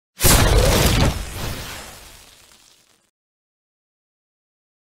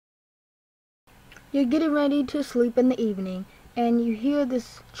You're getting ready to sleep in the evening, and you hear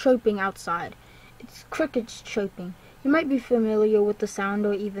this chirping outside. It's crickets chirping. You might be familiar with the sound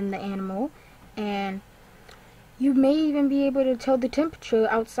or even the animal, and you may even be able to tell the temperature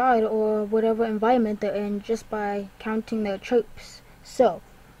outside or whatever environment they're in just by counting their chirps. So,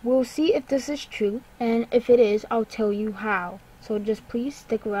 we'll see if this is true, and if it is, I'll tell you how. So just please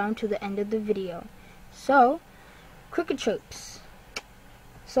stick around to the end of the video. So, cricket chirps.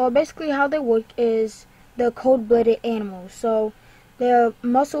 So basically how they work is they're cold-blooded animals. So their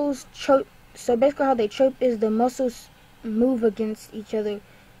muscles chirp. So basically how they chirp is the muscles move against each other,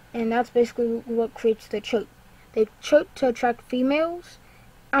 and that's basically what creates the chirp. They chirp to attract females.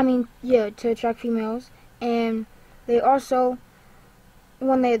 To attract females, and they also,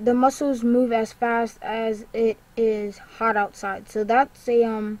 when the muscles move as fast as it is hot outside. So that's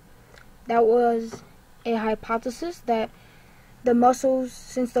that was a hypothesis that the muscles,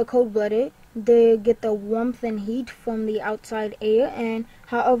 since they're cold-blooded, they get the warmth and heat from the outside air, and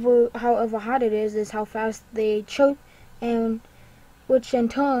however hot it is how fast they chirp, and which in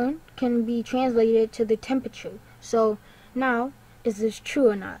turn can be translated to the temperature. So now, is this true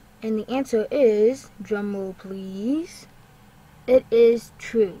or not? And the answer is, drumroll please, it is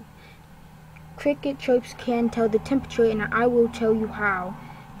true. Cricket chirps can tell the temperature, and I will tell you how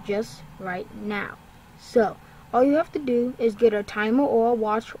just right now. So all you have to do is get a timer or a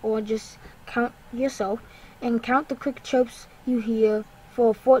watch, or just count yourself and count the cricket chirps you hear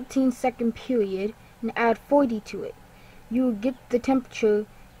for a 14-second period and add 40 to it. You will get the temperature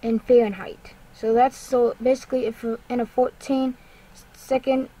in Fahrenheit. So basically, if in a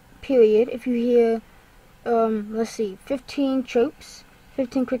 14-second period, if you hear let's see, 15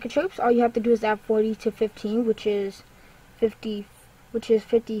 cricket chirps, all you have to do is add 40 to 15, which is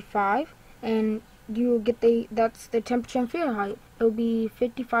 55, and you will get that's the temperature in Fahrenheit. It will be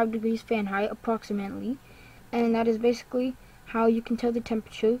 55 degrees Fahrenheit approximately, and that is basically how you can tell the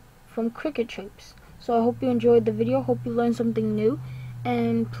temperature from cricket chirps. So I hope you enjoyed the video, hope you learned something new,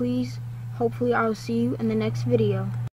 and please, hopefully I'll see you in the next video.